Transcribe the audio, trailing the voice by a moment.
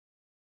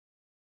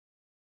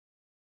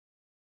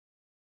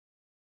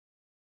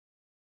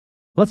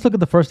Let's look at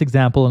the first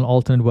example in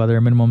alternate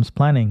weather minimums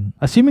planning.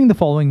 Assuming the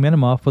following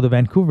minima for the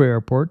Vancouver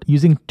airport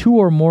using 2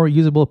 or more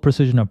usable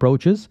precision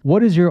approaches,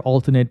 what is your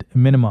alternate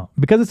minima?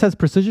 Because it says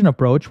precision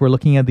approach, we're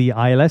looking at the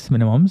ILS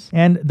minimums,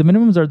 and the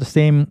minimums are the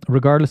same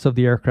regardless of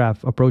the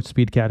aircraft approach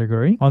speed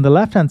category. On the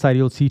left-hand side,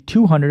 you'll see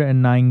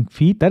 209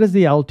 feet. That is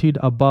the altitude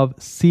above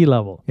sea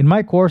level. In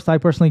my course, I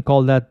personally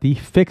call that the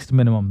fixed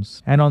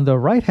minimums. And on the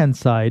right-hand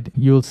side,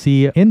 you'll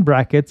see in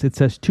brackets, it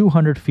says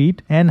 200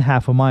 feet and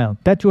half a mile.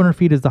 That 200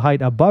 feet is the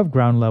height above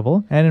ground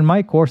level, and in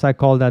my course I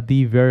call that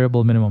the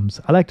variable minimums.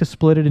 I like to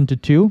split it into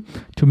two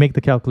to make the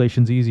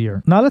calculations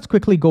easier. Now let's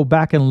quickly go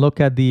back and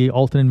look at the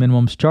alternate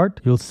minimums chart.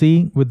 You'll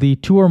see with the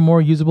 2 or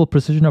more usable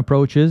precision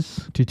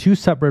approaches to 2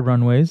 separate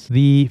runways,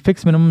 the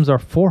fixed minimums are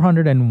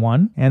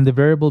 401 and the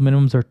variable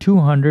minimums are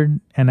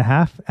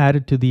 200.5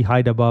 added to the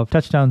height above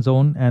touchdown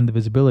zone and the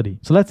visibility.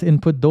 So let's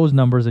input those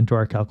numbers into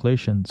our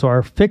calculation. So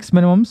our fixed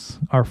minimums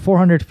are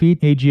 400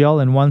 feet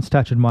AGL and 1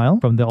 statute mile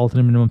from the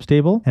alternate minimums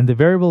table, and the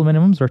variable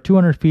minimums are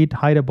 200 feet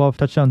height above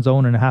touchdown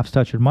zone and a half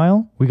statute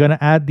mile. We're going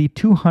to add the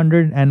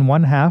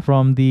 201.5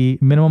 from the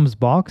minimums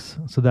box,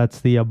 so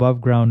that's the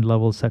above ground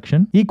level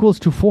section, equals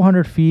to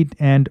 400 feet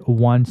and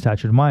 1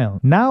 statute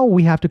mile. Now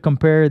we have to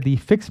compare the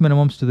fixed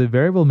minimums to the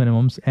variable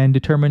minimums and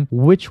determine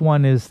which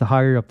one is the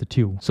higher of the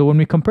two. So when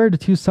we compare the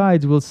two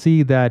sides, we'll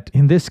see that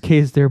in this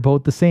case they're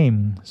both the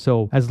same.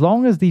 So as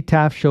long as the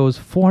TAF shows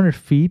 400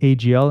 feet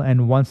AGL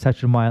and 1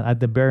 statute mile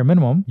at the bare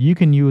minimum, you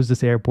can use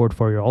this airport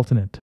for your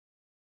alternate.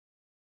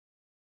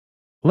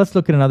 Let's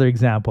look at another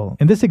example.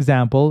 In this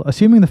example,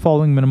 assuming the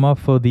following minima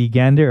for the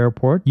Gander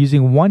airport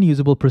using 1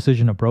 usable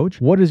precision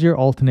approach, what is your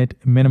alternate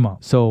minima?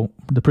 So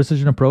the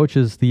precision approach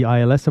is the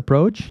ILS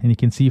approach, and you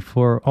can see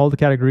for all the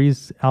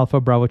categories,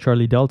 Alpha, Bravo,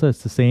 Charlie, Delta,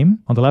 it's the same.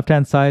 On the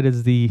left-hand side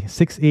is the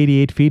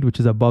 688 feet, which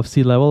is above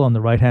sea level. On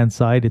the right-hand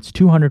side, it's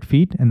 200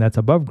 feet, and that's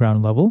above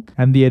ground level.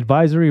 And the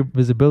advisory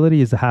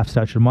visibility is a half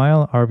statute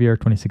mile, RVR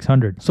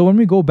 2600. So when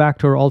we go back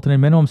to our alternate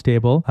minimums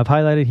table, I've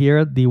highlighted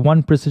here the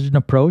 1 precision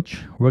approach.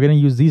 We're going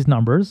to use these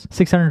numbers.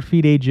 600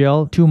 feet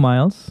AGL, 2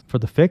 miles for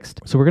the fixed.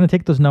 So we're going to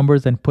take those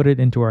numbers and put it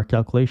into our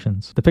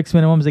calculations. The fixed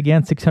minimums,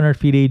 again, 600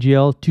 feet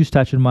AGL, 2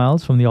 statute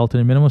miles from the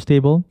alternate minimums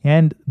table,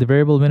 and the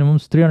variable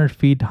minimums, 300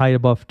 feet height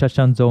above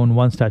touchdown zone,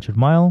 1 statute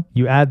mile.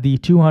 You add the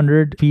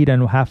 200 feet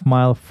and a half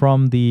mile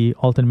from the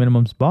alternate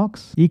minimums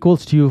box,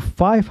 equals to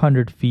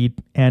 500 feet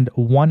and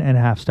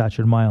 1.5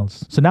 statute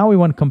miles. So now we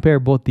want to compare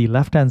both the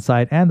left-hand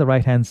side and the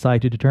right-hand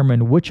side to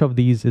determine which of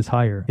these is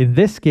higher. In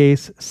this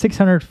case,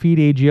 600 feet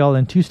AGL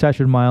and 2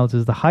 statute miles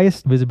is the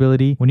highest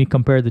visibility when you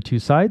compare the two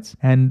sides.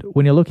 And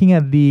when you're looking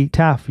at the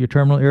TAF, your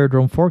terminal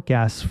aerodrome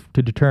forecast,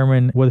 to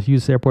determine whether to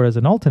use the airport as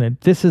an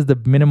alternate, this is the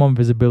minimum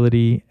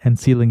visibility and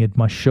ceiling it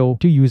must show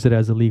to use it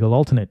as a legal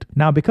alternate.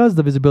 Now, because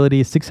the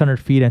visibility is 600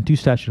 feet and 2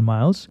 statute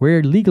miles,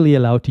 we're legally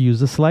allowed to use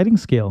the sliding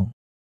scale.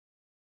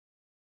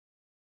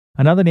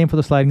 Another name for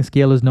the sliding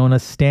scale is known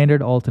as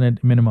standard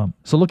alternate minimum.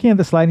 So looking at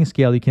the sliding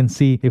scale, you can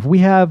see if we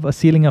have a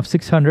ceiling of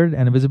 600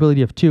 and a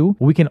visibility of 2,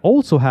 we can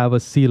also have a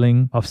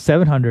ceiling of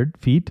 700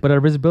 feet, but our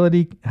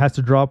visibility has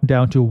to drop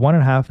down to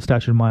 1.5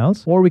 statute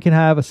miles, or we can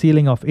have a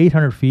ceiling of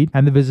 800 feet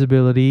and the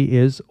visibility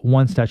is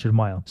 1 statute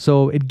mile.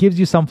 So it gives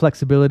you some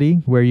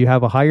flexibility where you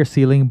have a higher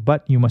ceiling,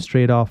 but you must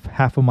trade off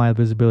half a mile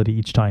visibility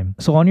each time.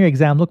 So on your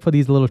exam, look for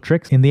these little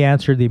tricks. In the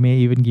answer, they may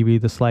even give you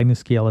the sliding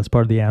scale as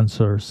part of the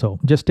answer. So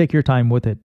just take your time with it.